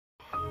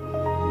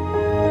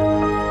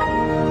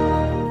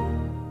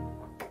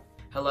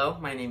Hello,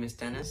 my name is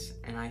Dennis,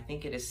 and I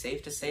think it is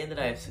safe to say that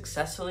I have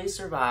successfully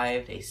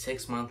survived a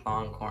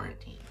 6-month-long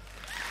quarantine.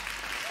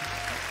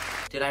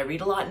 Did I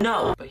read a lot?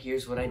 No, but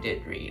here's what I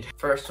did read.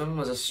 First one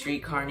was A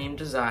Streetcar Named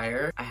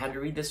Desire. I had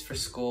to read this for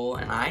school,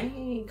 and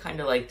I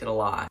kind of liked it a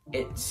lot.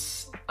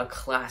 It's a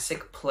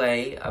classic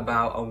play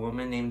about a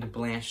woman named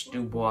Blanche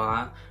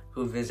Dubois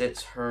who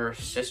visits her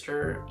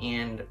sister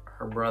and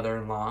her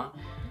brother-in-law,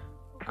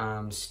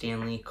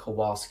 Stanley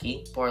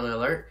Kowalski. Spoiler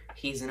alert,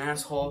 he's an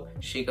asshole,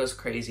 she goes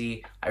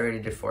crazy. I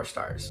rated it 4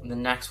 stars. The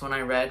next one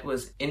I read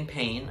was In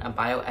Pain, a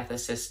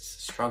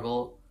bioethicist's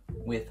struggle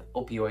with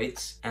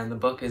opioids, and the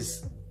book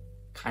is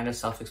kind of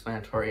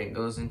self-explanatory. It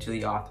goes into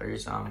the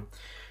author's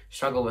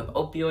struggle with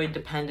opioid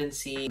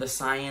dependency, the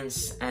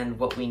science and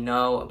what we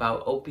know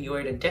about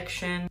opioid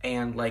addiction,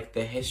 and like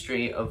the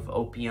history of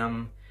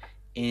opium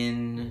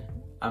in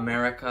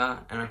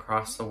America and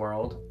across the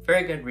world.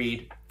 Very good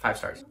read, 5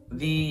 stars.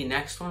 The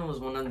next one was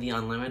one of the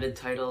unlimited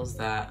titles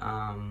that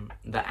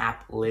the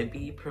app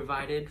Libby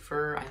provided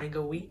for, I think,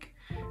 a week.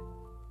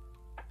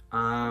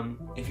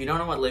 If you don't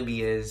know what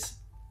Libby is,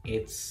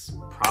 it's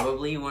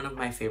probably one of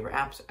my favorite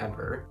apps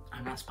ever.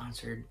 I'm not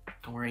sponsored,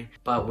 don't worry.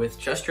 But with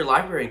just your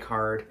library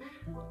card,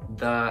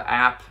 the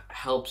app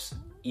helps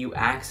you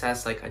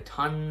access like a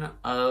ton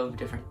of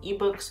different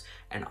ebooks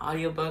and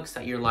audiobooks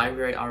that your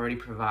library already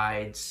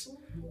provides.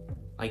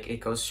 Like, it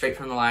goes straight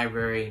from the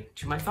library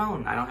to my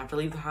phone. I don't have to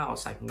leave the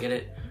house. I can get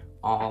it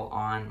all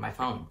on my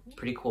phone.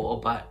 Pretty cool.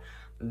 But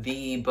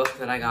the book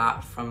that I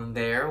got from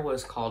there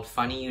was called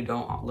Funny You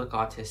Don't Look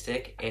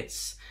Autistic.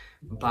 It's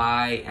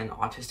by an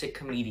autistic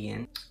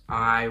comedian.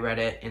 I read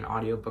it in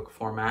audiobook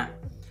format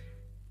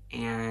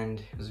and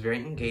it was very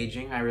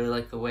engaging. I really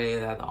like the way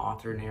that the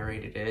author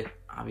narrated it.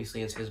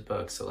 Obviously it's his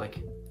book, so like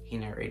he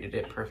narrated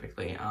it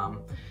perfectly.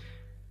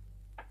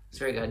 It's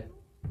very good.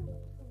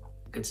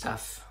 Good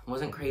stuff.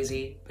 Wasn't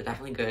crazy, but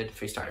definitely good.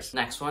 3 stars.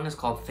 Next one is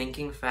called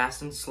Thinking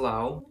Fast and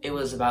Slow. It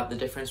was about the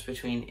difference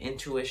between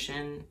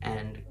intuition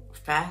and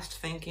fast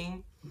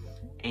thinking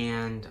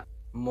and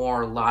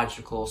more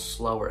logical,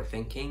 slower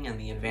thinking, and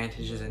the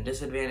advantages and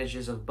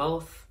disadvantages of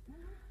both.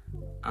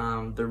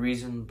 The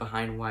reason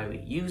behind why we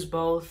use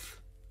both.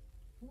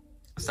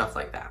 Stuff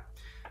like that.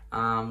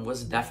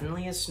 Was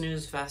definitely a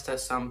snooze fest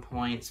at some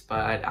points,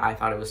 but I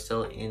thought it was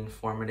still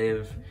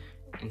informative,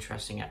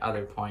 interesting at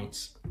other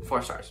points.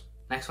 4 stars.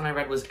 Next one I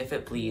read was If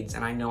It Bleeds,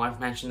 and I know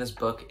I've mentioned this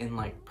book in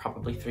like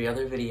probably 3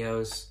 other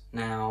videos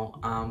now,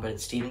 but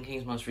it's Stephen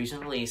King's most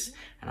recent release,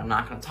 and I'm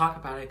not going to talk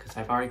about it because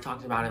I've already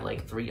talked about it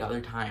like 3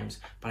 other times,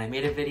 but I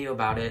made a video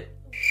about it,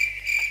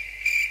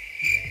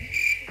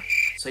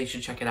 so you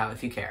should check it out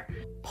if you care.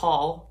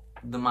 Paul,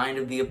 the mind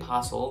of the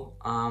apostle,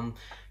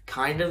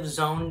 kind of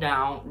zoned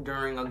out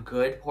during a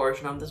good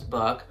portion of this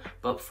book,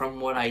 but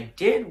from what I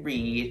did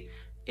read,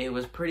 it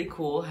was pretty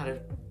cool, had a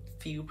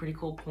few pretty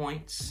cool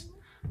points.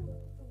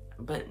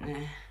 But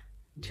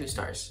 2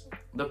 stars.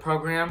 The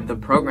Program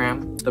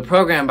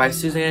by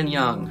Suzanne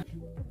Young.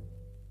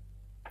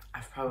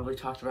 I've probably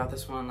talked about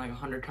this one like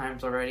 100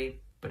 times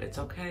already, but it's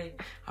okay.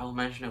 I will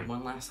mention it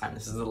one last time.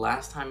 This is the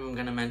last time I'm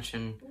gonna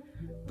mention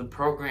The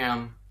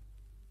Program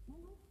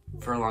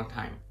for a long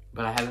time.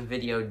 But I have a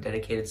video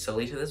dedicated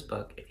solely to this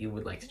book if you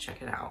would like to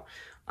check it out.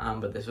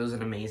 But this was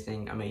an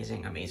amazing,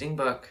 amazing, amazing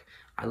book.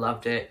 I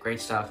loved it, great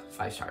stuff,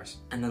 5 stars.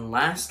 And then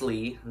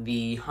lastly,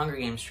 the Hunger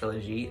Games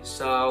trilogy.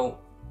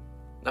 So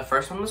the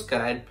first one was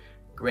good,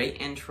 great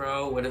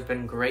intro, would have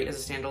been great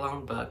as a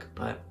standalone book,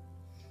 but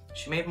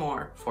she made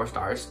more, 4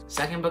 stars.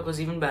 Second book was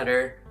even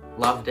better,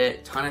 loved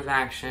it, ton of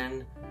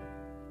action,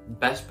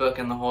 best book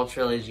in the whole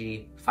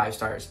trilogy, 5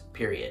 stars,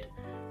 period.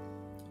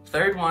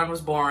 Third one was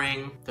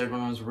boring, third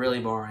one was really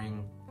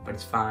boring, but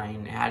it's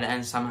fine. It had to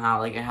end somehow,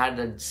 like it had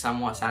a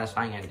somewhat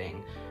satisfying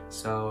ending,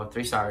 so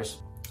 3 stars.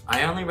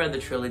 I only read the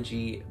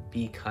trilogy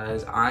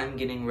because I'm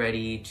getting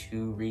ready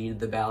to read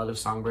The Ballad of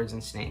Songbirds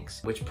and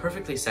Snakes, which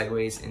perfectly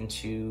segues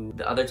into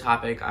the other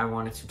topic I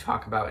wanted to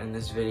talk about in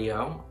this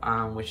video,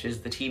 which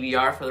is the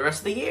TBR for the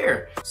rest of the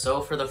year.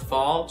 So for the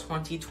fall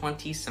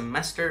 2020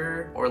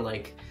 semester, or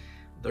like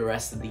the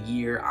rest of the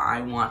year,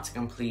 I want to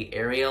complete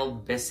Ariel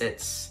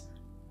Bissett's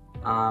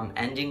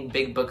Ending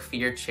Big Book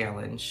Fear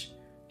challenge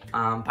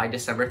by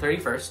December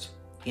 31st,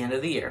 the end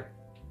of the year.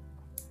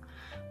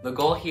 The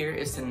goal here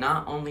is to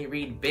not only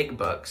read big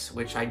books,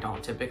 which I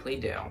don't typically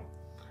do,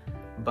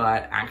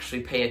 but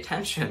actually pay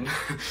attention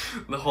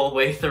the whole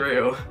way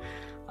through,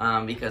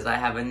 because I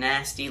have a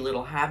nasty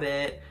little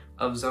habit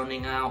of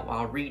zoning out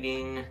while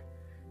reading,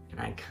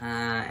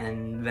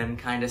 and then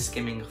kind of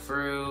skimming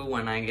through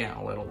when I get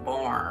a little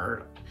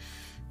bored.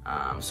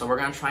 So we're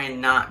gonna try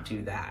and not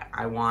do that.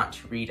 I want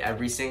to read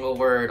every single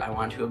word. I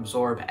want to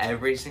absorb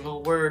every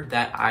single word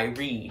that I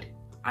read.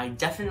 I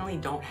definitely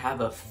don't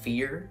have a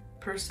fear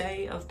per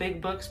se of big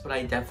books, but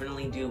I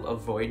definitely do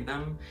avoid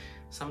them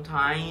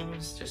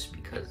sometimes just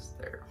because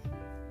they're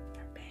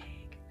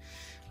big.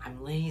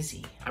 I'm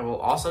lazy. I will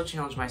also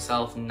challenge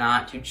myself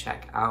not to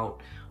check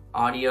out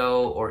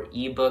audio or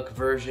ebook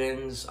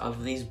versions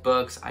of these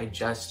books. I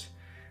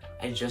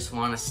I just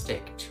want to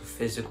stick to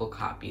physical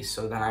copies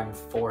so that I'm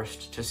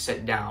forced to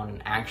sit down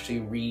and actually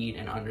read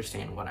and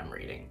understand what I'm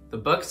reading. The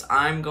books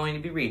I'm going to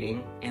be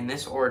reading in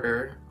this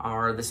order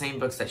are the same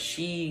books that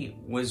she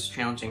was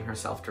challenging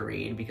herself to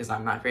read because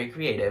I'm not very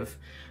creative,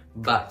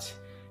 but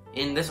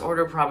in this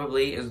order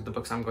probably is the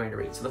books I'm going to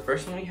read. So the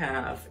first one we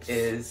have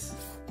is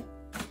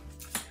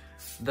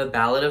The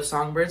Ballad of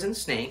Songbirds and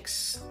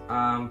Snakes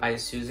by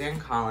Suzanne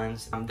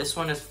Collins. This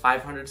one is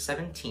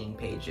 517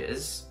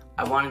 pages.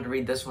 I wanted to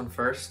read this one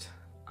first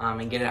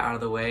and get it out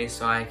of the way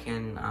so I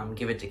can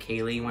give it to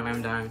Kaylee when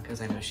I'm done,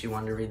 because I know she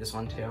wanted to read this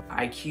one too.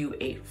 IQ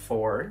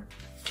 84,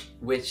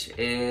 which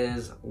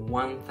is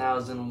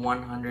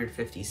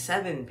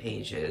 1,157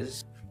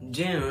 pages.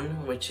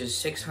 Dune, which is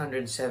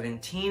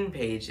 617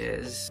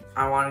 pages.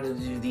 I wanted to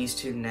do these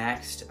two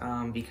next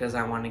because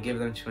I want to give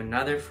them to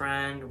another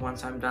friend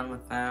once I'm done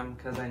with them,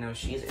 because I know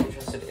she's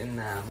interested in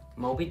them.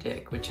 Moby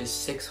Dick, which is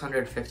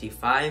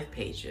 655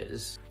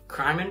 pages.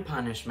 Crime and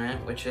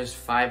Punishment, which is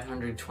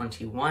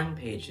 521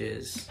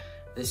 pages.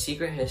 The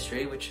Secret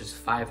History, which is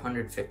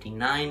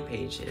 559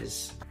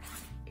 pages.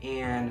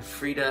 And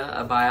Frida,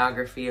 a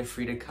biography of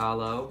Frida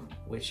Kahlo,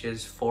 which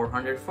is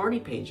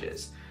 440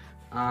 pages.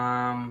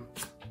 And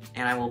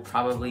I will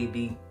probably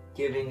be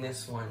giving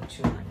this one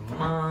to my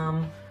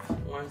mom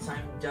once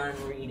I'm done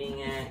reading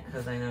it,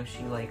 because I know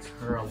she likes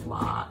her a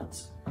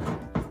lot.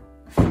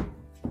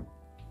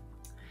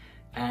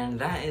 And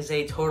that is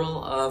a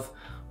total of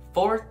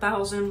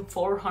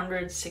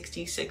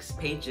 4,466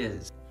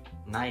 pages.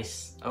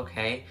 Nice,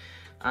 okay.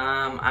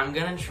 I'm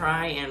gonna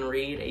try and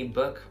read a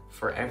book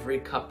for every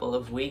couple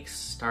of weeks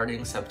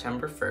starting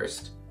September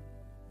 1st.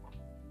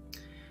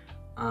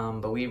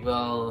 But we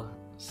will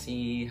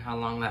see how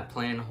long that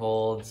plan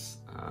holds.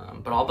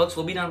 But all books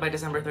will be done by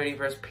December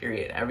 31st,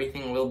 period.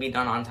 Everything will be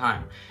done on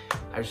time.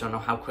 I just don't know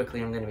how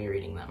quickly I'm gonna be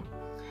reading them.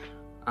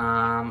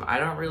 I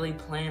don't really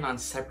plan on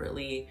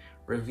separately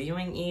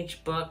reviewing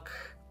each book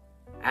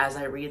as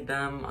I read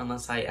them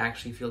unless I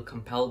actually feel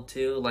compelled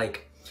to.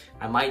 Like,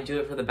 I might do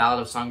it for The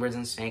Ballad of Songbirds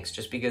and Snakes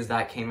just because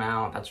that came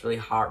out. That's really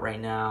hot right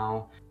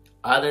now.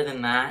 Other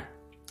than that,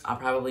 I'll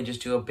probably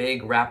just do a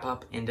big wrap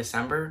up in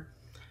December,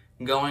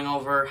 going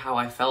over how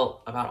I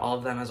felt about all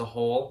of them as a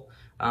whole.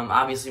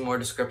 Obviously more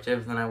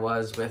descriptive than I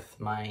was with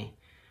my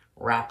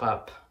wrap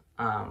up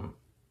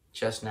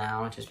just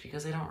now, just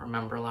because I don't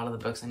remember a lot of the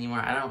books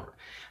anymore. I don't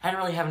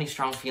really have any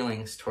strong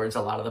feelings towards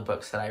a lot of the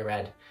books that I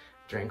read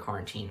during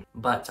quarantine.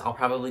 But I'll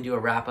probably do a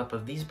wrap up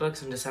of these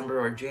books in December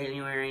or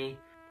January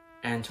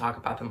and talk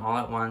about them all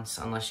at once,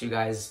 unless you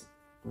guys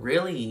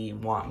really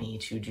want me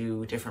to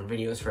do different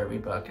videos for every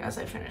book as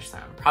I finish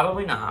them.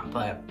 Probably not,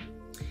 but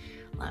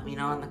let me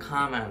know in the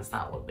comments,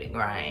 that would be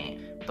great.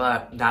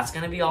 But that's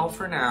gonna be all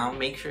for now.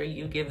 Make sure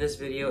you give this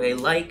video a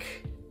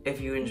like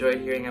if you enjoyed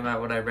hearing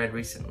about what I read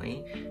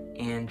recently,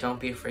 and don't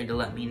be afraid to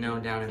let me know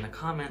down in the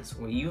comments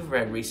what you've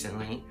read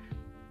recently.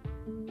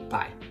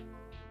 Bye.